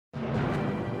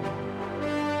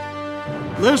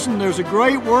Listen, there's a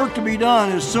great work to be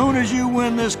done. As soon as you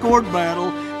win this court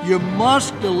battle, you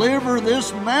must deliver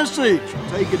this message.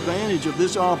 Take advantage of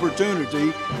this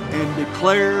opportunity and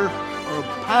declare a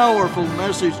powerful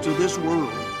message to this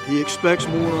world. He expects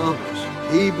more of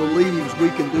us. He believes we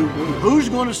can do more. Who's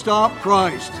going to stop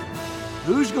Christ?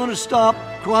 Who's going to stop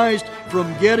Christ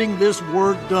from getting this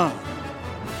work done?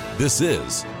 This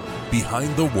is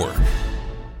Behind the Work.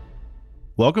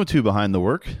 Welcome to Behind the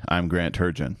Work. I'm Grant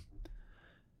Turgeon.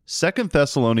 2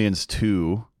 Thessalonians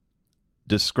 2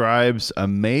 describes a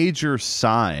major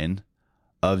sign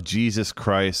of Jesus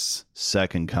Christ's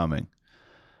second coming.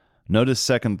 Notice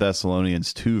 2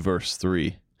 Thessalonians 2 verse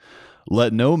 3.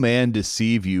 Let no man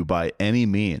deceive you by any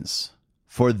means,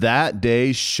 for that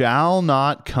day shall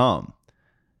not come,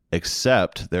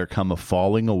 except there come a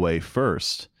falling away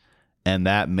first, and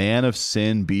that man of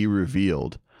sin be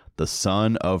revealed, the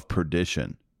son of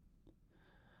perdition.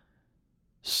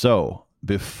 So,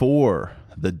 before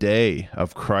the day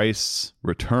of Christ's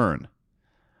return,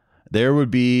 there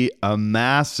would be a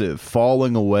massive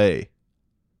falling away,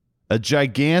 a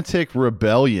gigantic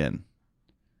rebellion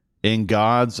in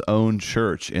God's own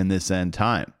church in this end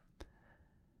time.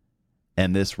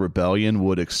 And this rebellion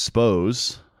would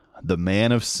expose the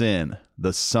man of sin,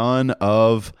 the son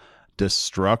of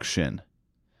destruction.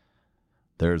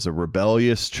 There's a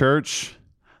rebellious church.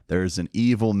 There's an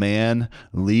evil man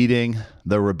leading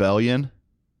the rebellion.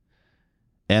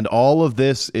 And all of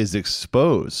this is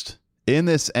exposed in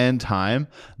this end time,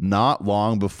 not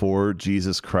long before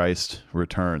Jesus Christ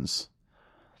returns.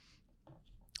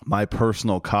 My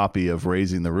personal copy of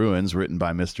Raising the Ruins, written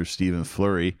by Mr. Stephen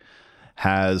Flurry,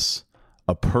 has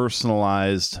a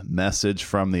personalized message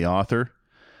from the author.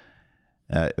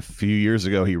 A few years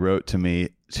ago, he wrote to me,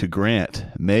 to Grant,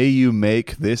 may you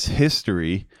make this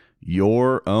history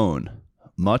your own.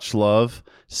 Much love,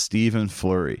 Stephen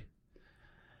Flurry.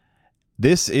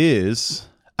 This is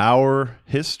our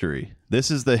history. This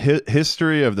is the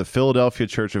history of the Philadelphia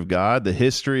Church of God, the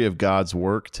history of God's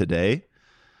work today.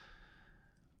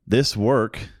 This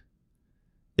work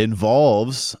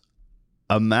involves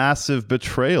a massive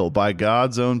betrayal by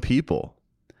God's own people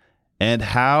and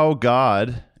how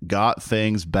God got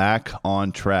things back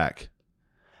on track,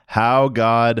 how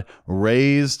God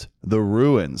raised the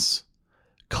ruins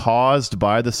caused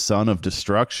by the son of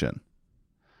destruction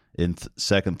in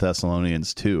 2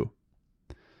 Thessalonians 2.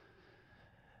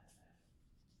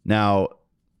 Now,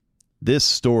 this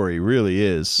story really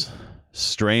is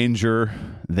stranger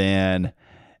than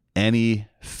any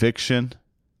fiction.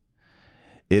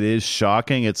 It is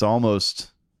shocking. It's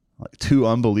almost like too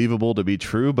unbelievable to be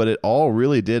true, but it all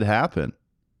really did happen.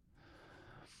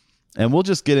 And we'll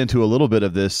just get into a little bit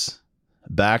of this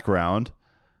background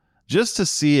just to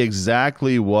see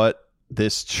exactly what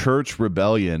this church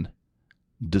rebellion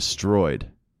destroyed.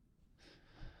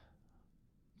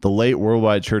 The late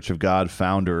Worldwide Church of God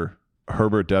founder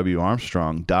Herbert W.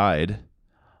 Armstrong died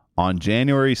on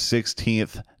January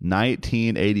 16th,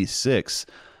 1986,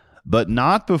 but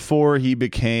not before he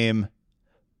became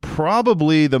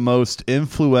probably the most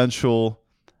influential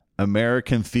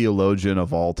American theologian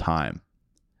of all time.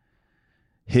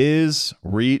 His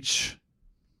reach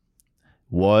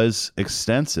was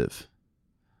extensive.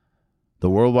 The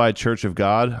Worldwide Church of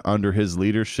God, under his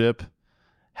leadership,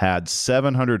 had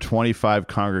 725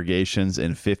 congregations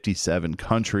in 57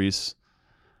 countries,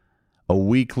 a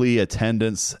weekly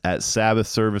attendance at Sabbath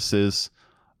services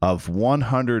of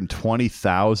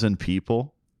 120,000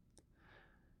 people,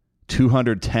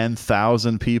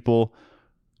 210,000 people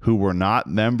who were not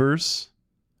members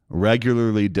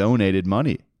regularly donated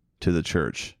money to the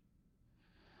church.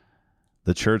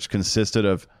 The church consisted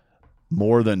of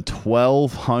more than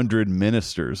 1,200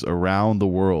 ministers around the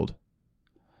world.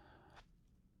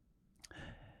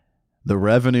 The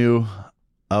revenue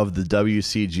of the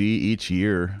WCG each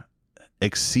year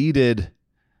exceeded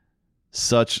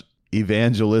such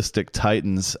evangelistic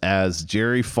titans as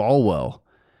Jerry Falwell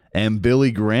and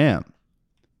Billy Graham.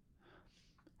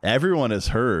 Everyone has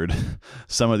heard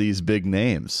some of these big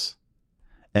names,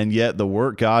 and yet the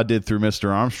work God did through Mr.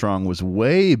 Armstrong was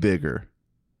way bigger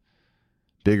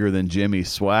than Jimmy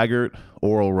Swaggart,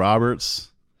 Oral Roberts.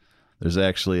 There's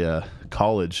actually a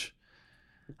college,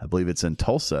 I believe it's in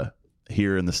Tulsa,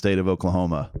 here in the state of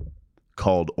Oklahoma,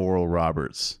 called Oral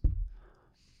Roberts.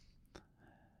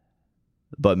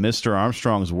 But Mr.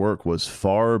 Armstrong's work was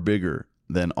far bigger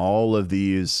than all of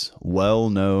these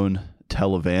well-known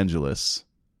televangelists.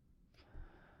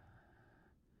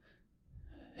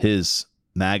 His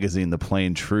magazine, The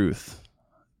Plain Truth,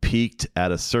 peaked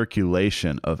at a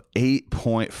circulation of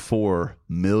 8.4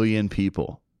 million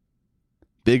people,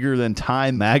 bigger than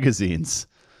Time magazine's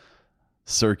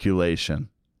circulation.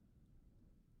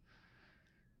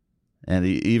 And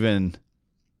even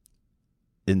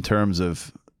in terms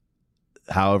of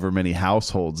however many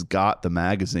households got the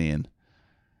magazine,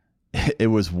 it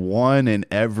was 1 in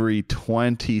every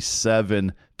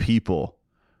 27 people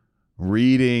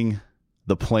reading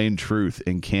The Plain Truth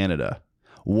in Canada.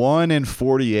 1 in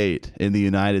 48 in the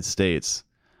United States.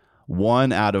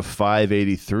 1 out of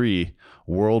 583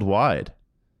 worldwide.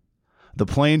 The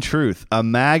Plain Truth, a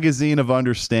magazine of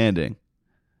understanding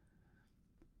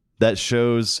that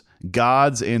shows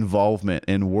God's involvement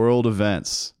in world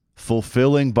events,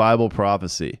 fulfilling Bible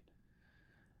prophecy.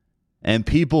 And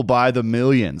people by the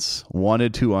millions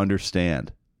wanted to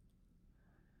understand.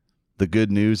 The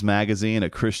Good News magazine, a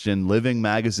Christian living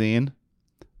magazine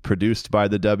produced by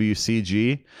the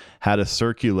WCG, had a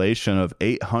circulation of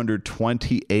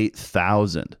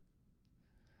 828,000.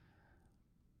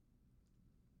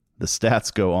 The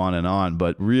stats go on,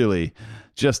 but really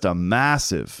just a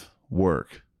massive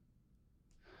work.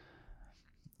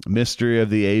 Mystery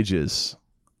of the Ages,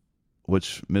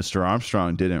 which Mr.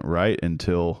 Armstrong didn't write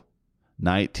until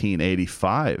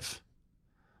 1985,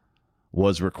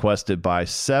 was requested by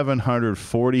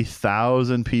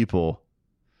 740,000 people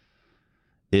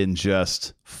in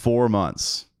just 4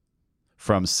 months,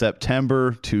 from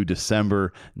September to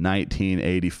December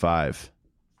 1985.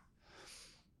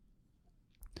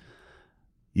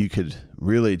 You could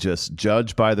really just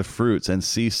judge by the fruits and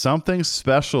see something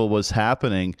special was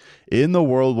happening in the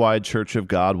Worldwide Church of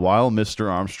God while Mr.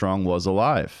 Armstrong was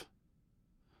alive.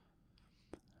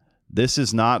 This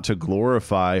is not to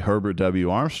glorify Herbert W.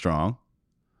 Armstrong,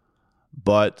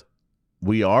 but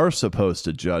we are supposed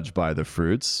to judge by the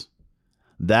fruits.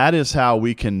 That is how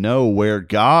we can know where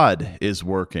God is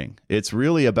working. It's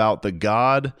really about the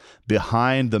God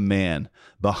behind the man,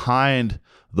 behind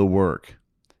the work.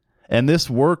 And this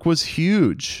work was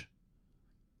huge.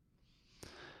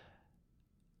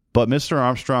 But Mr.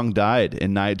 Armstrong died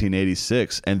in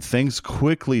 1986, and things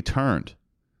quickly turned.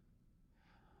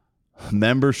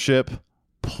 Membership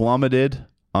plummeted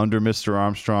under Mr.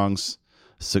 Armstrong's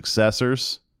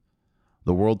successors.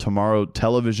 The World Tomorrow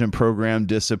television program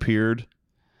disappeared.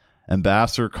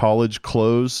 Ambassador College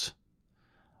closed.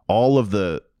 All of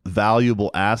the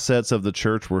valuable assets of the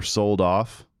church were sold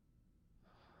off.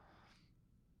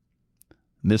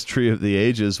 Mystery of the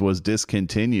Ages was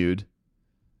discontinued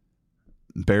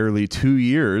barely 2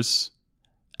 years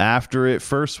after it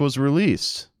first was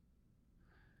released,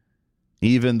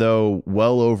 even though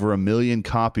well over 1 million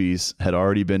copies had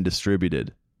already been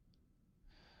distributed.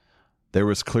 There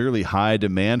was clearly high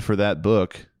demand for that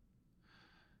book,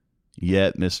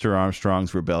 yet Mr.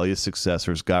 Armstrong's rebellious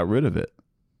successors got rid of it.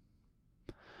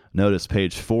 Notice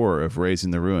page 4 of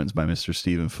Raising the Ruins by Mr.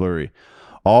 Stephen Flurry.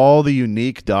 All the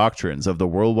unique doctrines of the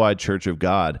Worldwide Church of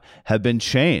God have been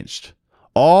changed.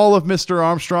 All of Mr.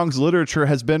 Armstrong's literature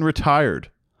has been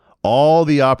retired. All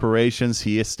the operations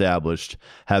he established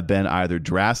have been either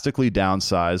drastically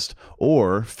downsized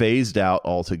or phased out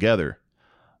altogether.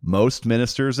 Most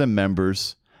ministers and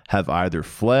members have either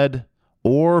fled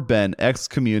or been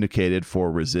excommunicated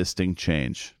for resisting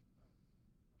change.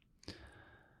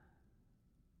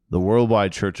 The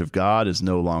Worldwide Church of God is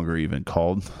no longer even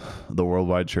called the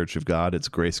Worldwide Church of God. It's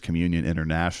Grace Communion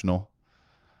International.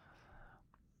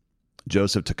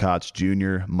 Joseph Tkach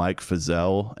Jr., Mike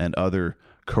Feazell, and other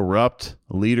corrupt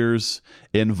leaders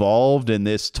involved in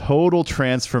this total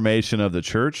transformation of the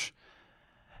church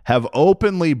have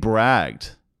openly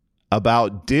bragged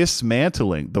about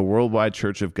dismantling the Worldwide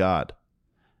Church of God,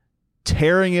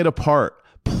 tearing it apart,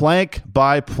 plank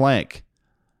by plank.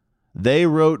 They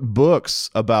wrote books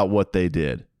about what they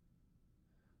did,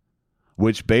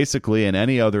 which basically in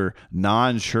any other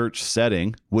non-church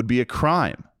setting would be a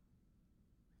crime.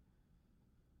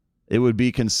 It would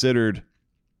be considered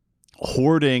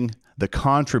hoarding the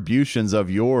contributions of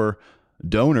your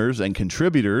donors and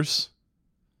contributors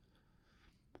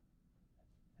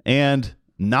and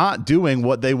not doing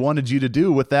what they wanted you to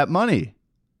do with that money.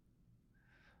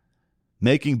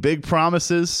 Making big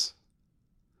promises,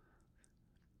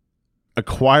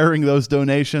 acquiring those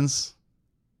donations,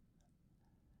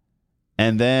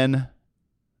 and then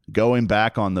going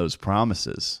back on those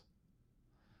promises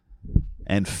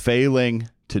and failing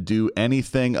to do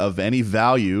anything of any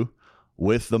value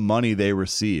with the money they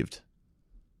received.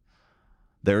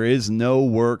 There is no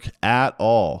work at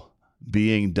all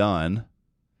being done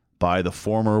by the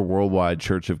former Worldwide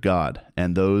Church of God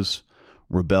and those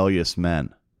rebellious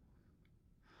men.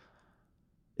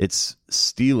 It's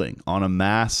stealing on a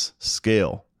mass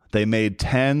scale. They made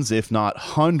tens, if not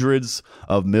hundreds,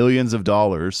 of millions of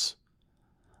dollars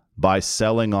by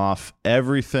selling off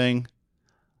everything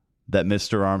that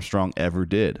Mr. Armstrong ever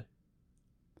did.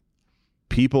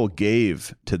 People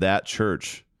gave to that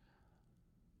church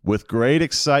with great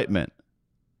excitement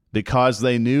because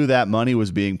they knew that money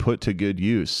was being put to good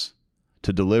use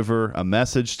to deliver a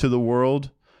message to the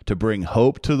world, to bring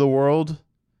hope to the world,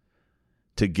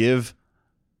 to give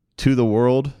to the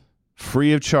world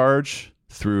free of charge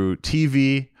through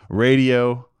TV,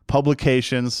 radio,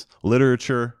 publications,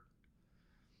 literature,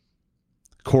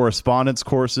 correspondence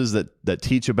courses that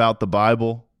teach about the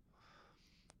Bible,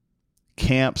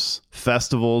 camps,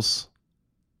 festivals.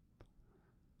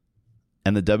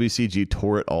 And the WCG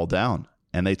tore it all down.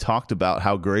 And they talked about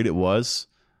how great it was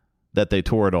that they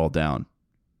tore it all down.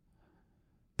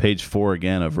 Page 4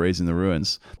 again of Raising the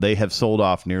Ruins. They have sold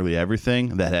off nearly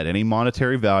everything that had any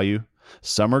monetary value: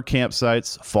 summer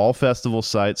campsites, fall festival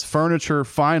sites, furniture,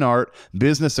 fine art,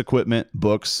 business equipment,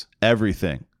 books,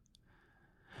 everything.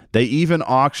 They even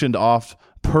auctioned off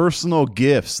personal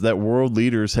gifts that world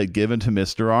leaders had given to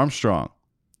Mr. Armstrong.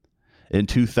 In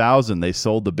 2000, they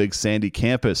sold the Big Sandy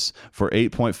campus for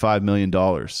 $8.5 million.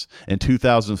 In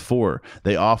 2004,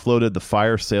 they offloaded the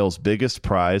fire sale's biggest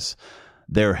prize,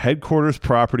 their headquarters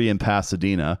property in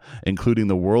Pasadena, including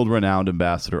the world-renowned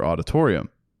Ambassador Auditorium.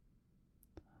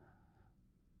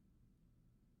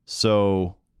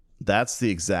 So that's the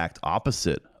exact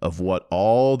opposite of what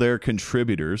all their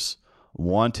contributors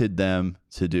wanted them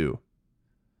to do.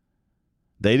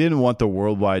 They didn't want the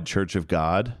Worldwide Church of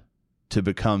God to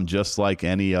become just like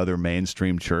any other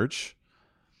mainstream church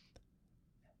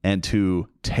and to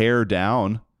tear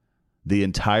down the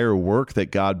entire work that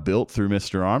God built through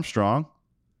Mr. Armstrong.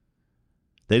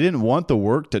 They didn't want the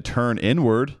work to turn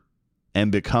inward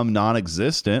and become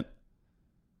non-existent.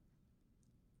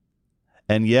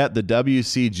 And yet the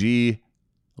WCG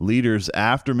leaders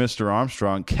after Mr.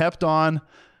 Armstrong kept on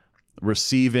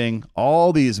receiving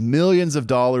all these millions of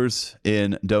dollars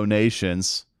in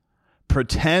donations,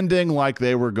 pretending like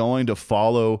they were going to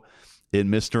follow in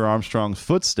Mr. Armstrong's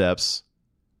footsteps,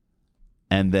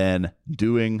 and then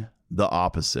doing the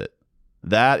opposite.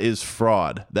 That is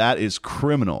fraud. That is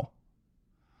criminal.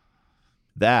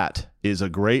 That is a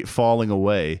great falling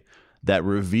away that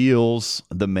reveals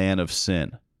the man of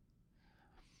sin.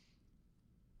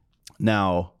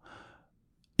 Now,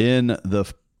 in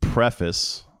the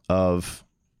preface of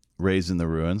Raising the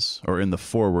Ruins, or in the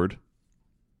foreword,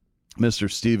 Mr.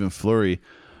 Stephen Flurry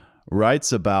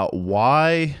writes about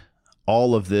why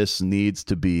all of this needs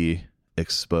to be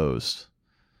exposed.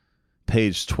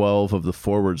 Page 12 of the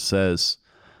foreword says,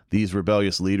 these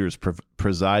rebellious leaders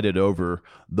presided over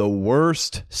the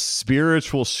worst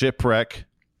spiritual shipwreck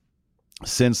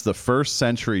since the first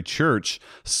century church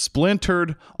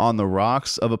splintered on the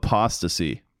rocks of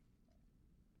apostasy.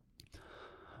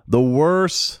 The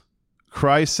worst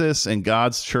crisis in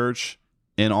God's church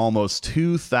in almost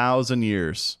 2,000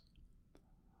 years.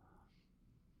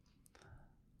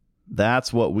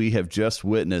 That's what we have just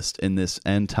witnessed in this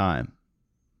end time.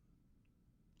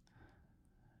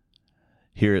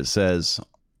 Here it says,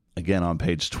 again on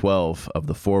page 12 of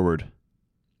the foreword,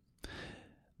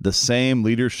 the same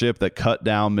leadership that cut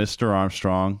down Mr.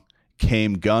 Armstrong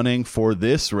came gunning for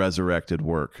this resurrected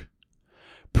work,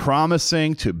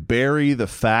 promising to bury the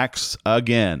facts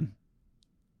again.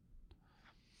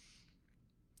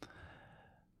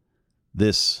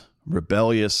 This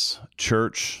rebellious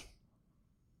church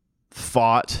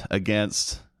fought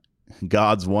against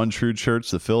God's one true church,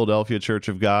 the Philadelphia Church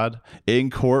of God, in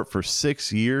court for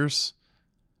 6 years,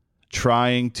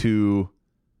 trying to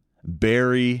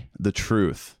bury the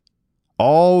truth.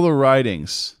 All the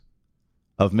writings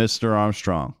of Mr.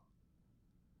 Armstrong.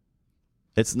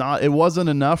 It wasn't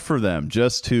enough for them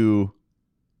just to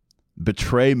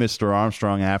betray Mr.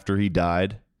 Armstrong after he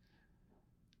died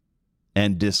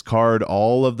and discard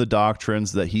all of the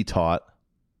doctrines that he taught.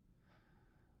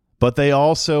 But they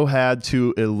also had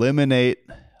to eliminate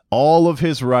all of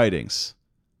his writings.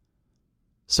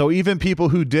 So even people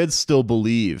who did still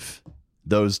believe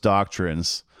those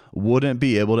doctrines wouldn't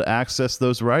be able to access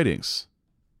those writings.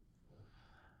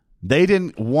 They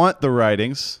didn't want the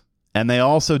writings, and they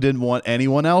also didn't want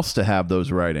anyone else to have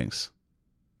those writings.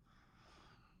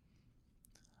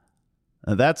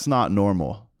 Now, that's not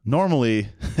normal. Normally,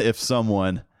 if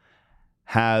someone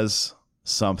has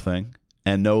something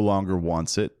and no longer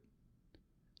wants it,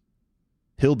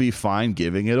 he'll be fine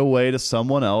giving it away to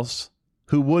someone else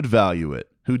who would value it,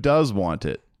 who does want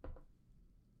it.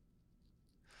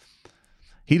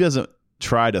 He doesn't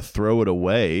try to throw it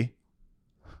away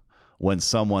when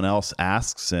someone else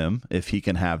asks him if he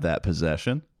can have that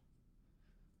possession.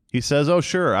 He says, oh,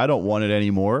 sure, I don't want it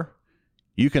anymore.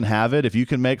 You can have it. If you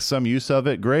can make some use of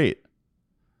it, great.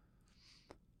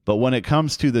 But when it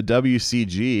comes to the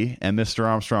WCG and Mr.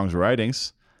 Armstrong's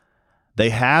writings, they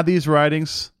had these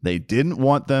writings. They didn't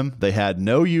want them. They had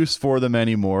no use for them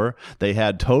anymore. They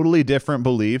had totally different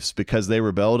beliefs because they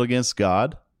rebelled against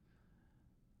God.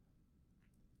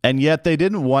 And yet they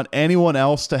didn't want anyone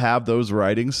else to have those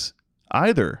writings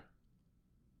either.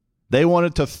 They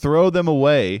wanted to throw them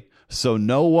away so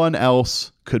no one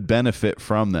else could benefit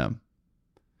from them.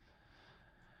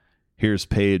 Here's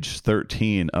page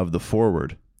 13 of the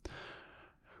foreword.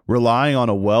 Relying on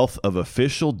a wealth of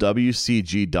official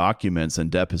WCG documents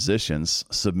and depositions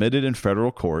submitted in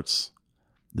federal courts,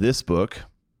 this book,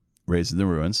 Raising the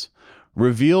Ruins,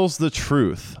 reveals the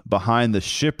truth behind the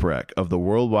shipwreck of the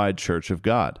worldwide Church of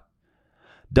God.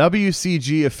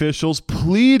 WCG officials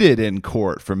pleaded in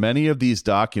court for many of these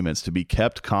documents to be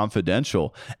kept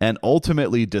confidential and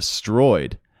ultimately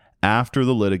destroyed after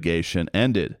the litigation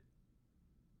ended.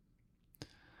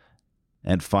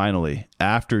 And finally,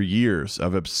 after years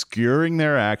of obscuring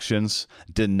their actions,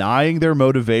 denying their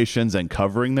motivations, and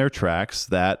covering their tracks,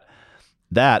 that,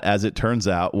 as it turns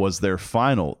out, was their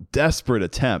final, desperate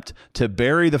attempt to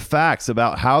bury the facts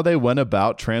about how they went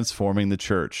about transforming the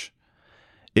church.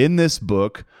 In this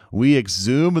book, we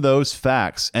exhume those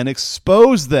facts and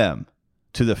expose them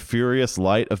to the furious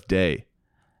light of day,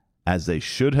 as they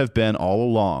should have been all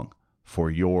along for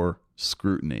your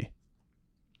scrutiny.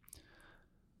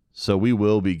 So we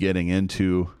will be getting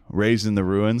into Raising the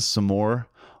Ruins some more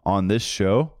on this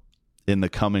show in the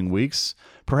coming weeks.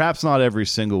 Perhaps not every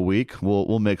single week.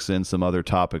 We'll mix in some other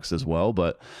topics as well,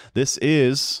 but this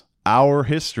is our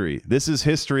history. This is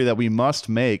history that we must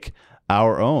make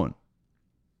our own.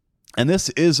 And this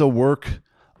is a work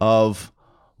of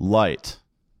light.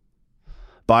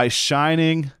 By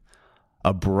shining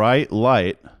a bright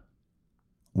light,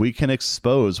 we can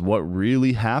expose what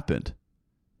really happened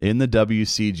in the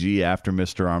WCG after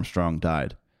Mr. Armstrong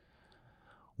died.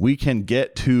 We can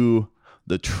get to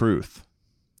the truth.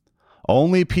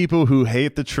 Only people who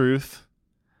hate the truth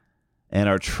and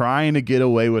are trying to get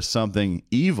away with something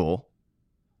evil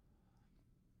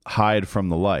hide from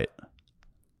the light.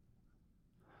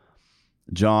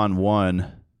 John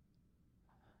 1,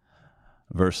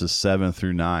 verses 7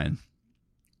 through 9.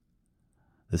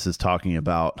 This is talking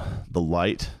about the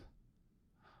light,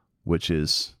 which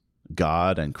is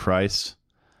God and Christ.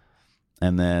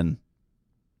 And then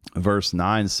verse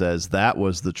 9 says, that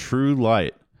was the true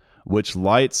light, which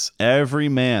lights every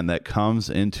man that comes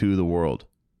into the world.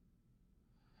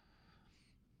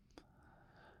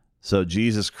 So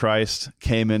Jesus Christ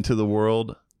came into the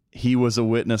world. He was a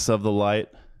witness of the light.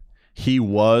 He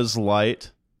was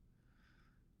light.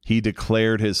 He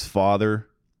declared his Father,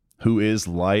 who is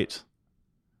light.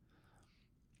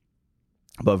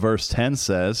 But verse 10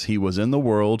 says, he was in the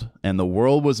world, and the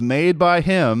world was made by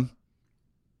him,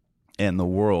 and the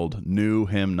world knew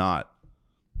him not.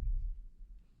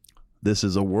 This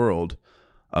is a world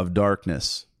of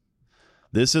darkness.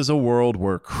 This is a world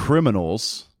where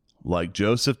criminals like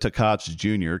Joseph Tkach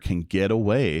Jr. can get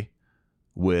away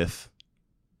with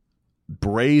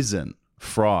brazen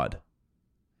fraud.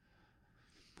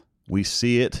 We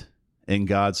see it in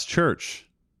God's church.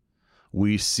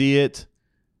 We see it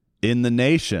in the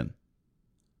nation.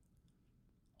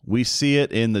 We see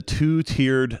it in the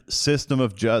two-tiered system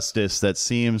of justice that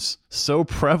seems so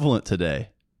prevalent today.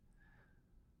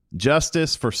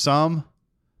 Justice for some,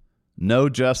 no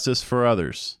justice for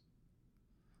others.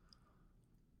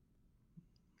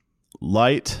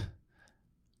 Light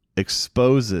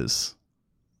exposes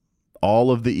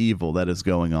all of the evil that is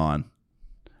going on.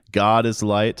 God is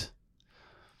light.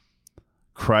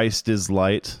 Christ is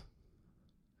light.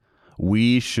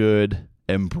 We should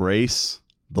embrace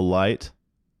the light.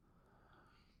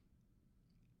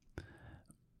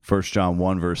 1 John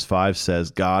 1 verse 5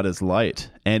 says, God is light,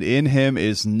 and in him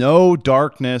is no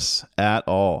darkness at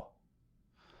all.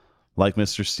 Like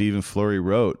Mr. Stephen Flurry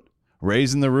wrote,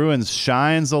 Raising the Ruins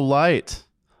shines a light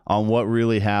on what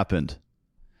really happened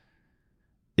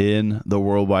in the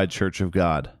worldwide Church of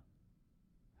God.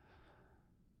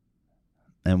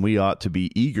 And we ought to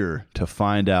be eager to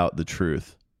find out the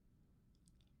truth.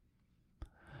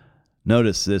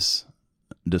 Notice this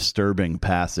disturbing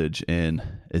passage in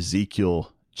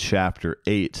Ezekiel chapter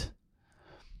 8.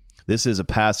 This is a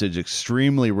passage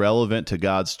extremely relevant to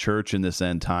God's church in this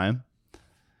end time.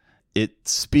 It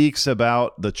speaks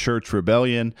about the church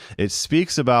rebellion. It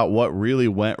speaks about what really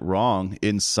went wrong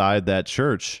inside that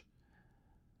church.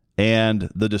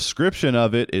 And the description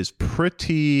of it is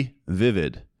pretty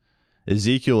vivid.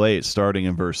 Ezekiel 8, starting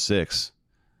in verse 6.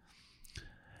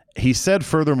 He said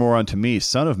furthermore unto me,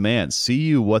 Son of man, see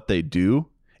you what they do,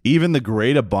 even the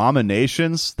great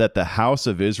abominations that the house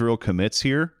of Israel commits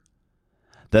here?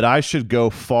 that I should go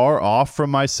far off from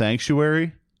my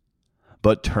sanctuary?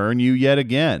 But turn you yet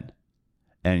again,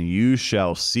 and you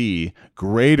shall see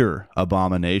greater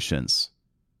abominations.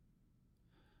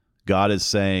 God is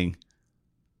saying,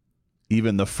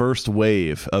 even the first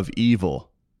wave of evil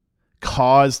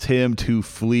caused him to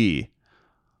flee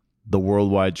the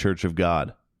worldwide church of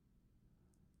God.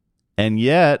 And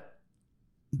yet,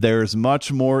 there's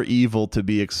much more evil to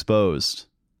be exposed.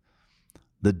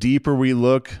 The deeper we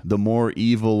look, the more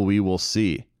evil we will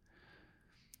see.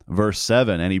 Verse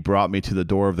 7, and he brought me to the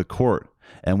door of the court,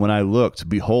 and when I looked,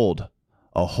 behold,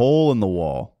 a hole in the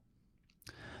wall.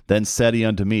 Then said he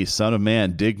unto me, Son of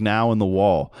man, dig now in the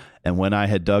wall. And when I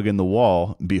had dug in the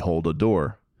wall, behold, a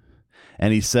door.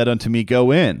 And he said unto me,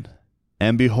 Go in,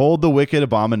 and behold the wicked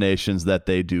abominations that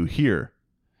they do here.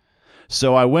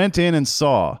 So I went in and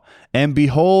saw, and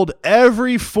behold,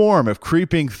 every form of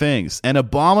creeping things, and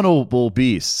abominable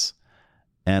beasts,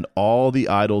 and all the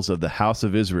idols of the house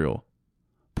of Israel,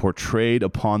 portrayed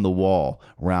upon the wall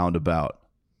round about.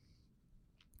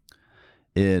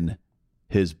 In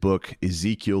his book,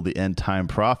 Ezekiel, the End Time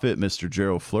Prophet, Mr.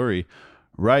 Gerald Flurry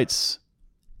writes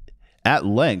at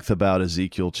length about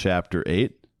Ezekiel chapter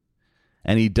 8,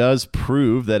 and he does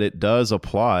prove that it does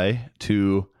apply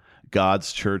to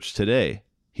God's church today.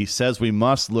 He says we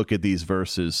must look at these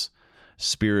verses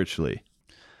spiritually.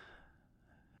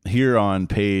 Here on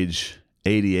page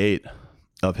 88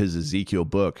 of his Ezekiel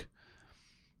book,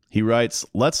 he writes,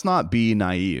 Let's not be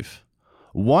naive.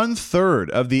 1/3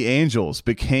 of the angels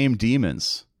became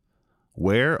demons.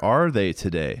 Where are they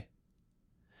today?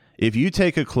 If you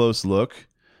take a close look,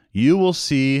 you will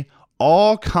see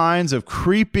all kinds of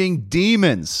creeping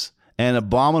demons and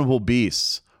abominable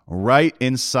beasts right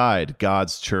inside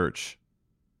God's church.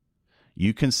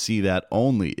 You can see that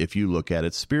only if you look at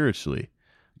it spiritually.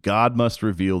 God must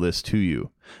reveal this to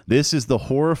you. This is the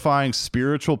horrifying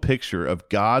spiritual picture of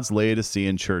God's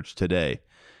Laodicean church today.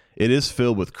 It is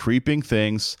filled with creeping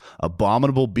things,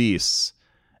 abominable beasts,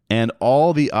 and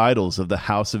all the idols of the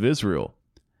house of Israel.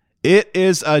 It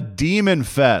is a demon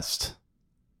fest.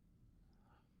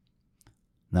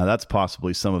 Now, that's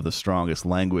possibly some of the strongest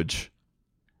language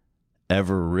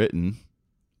ever written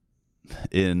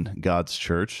in God's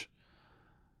church,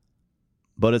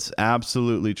 but it's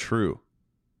absolutely true.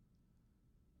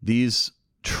 These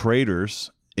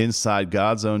traitors inside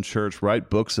God's own church write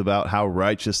books about how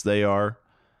righteous they are,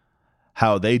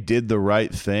 how they did the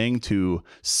right thing to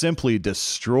simply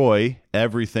destroy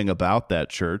everything about that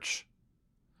church.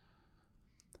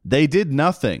 They did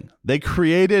nothing. They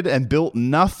created and built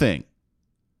nothing.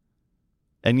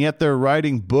 And yet they're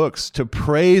writing books to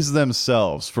praise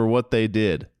themselves for what they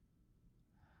did.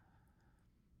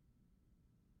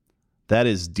 That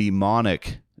is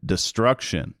demonic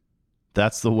destruction.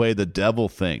 That's the way the devil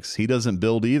thinks. He doesn't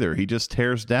build either. He just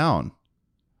tears down.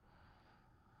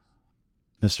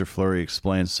 Mr. Flurry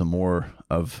explains some more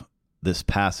of this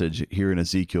passage here in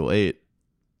Ezekiel 8.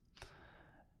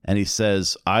 And he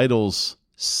says, idols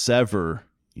sever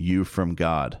you from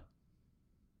God.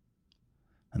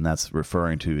 And that's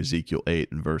referring to Ezekiel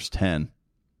 8 and verse 10.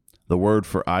 The word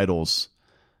for idols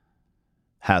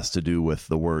has to do with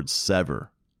the word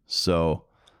sever. So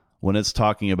when it's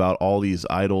talking about all these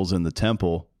idols in the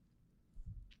temple,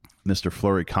 Mr.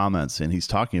 Flurry comments, and he's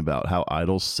talking about how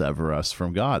idols sever us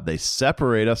from God. They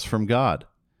separate us from God.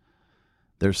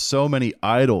 There's so many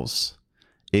idols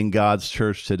in God's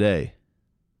church today.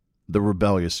 The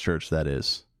rebellious church, that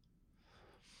is.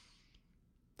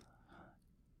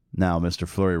 Now, Mr.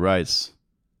 Flurry writes,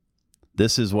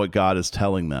 this is what God is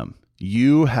telling them.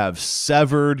 You have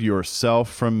severed yourself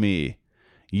from me.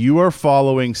 You are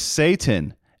following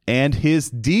Satan and his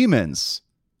demons.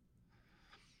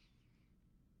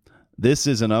 This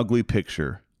is an ugly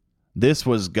picture. This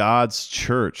was God's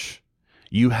church.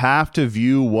 You have to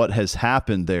view what has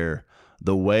happened there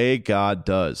the way God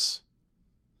does.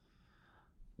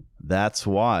 That's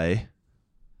why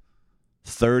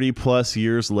 30 plus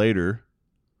years later,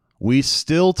 we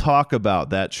still talk about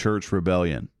that church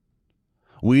rebellion.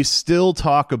 We still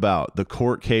talk about the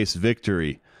court case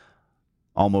victory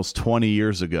almost 20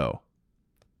 years ago.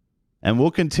 And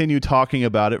we'll continue talking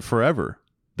about it forever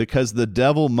because the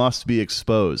devil must be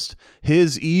exposed.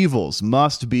 His evils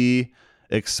must be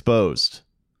exposed.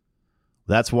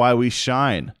 That's why we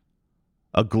shine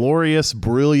a glorious,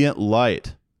 brilliant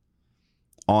light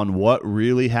on what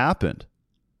really happened.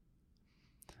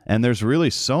 And there's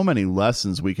really so many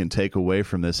lessons we can take away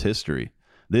from this history.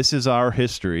 This is our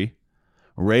history,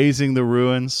 raising the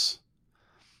ruins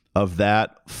of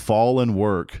that fallen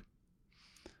work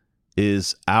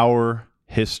is our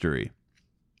history.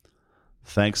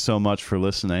 Thanks so much for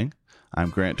listening. I'm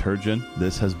Grant Turgeon.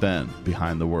 This has been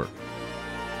Behind the Work.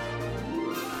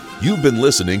 You've been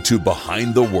listening to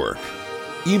Behind the Work.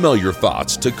 Email your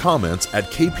thoughts to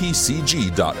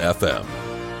comments@kpcg.fm.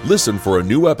 Listen for a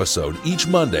new episode each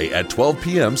Monday at 12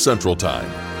 p.m. Central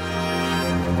Time.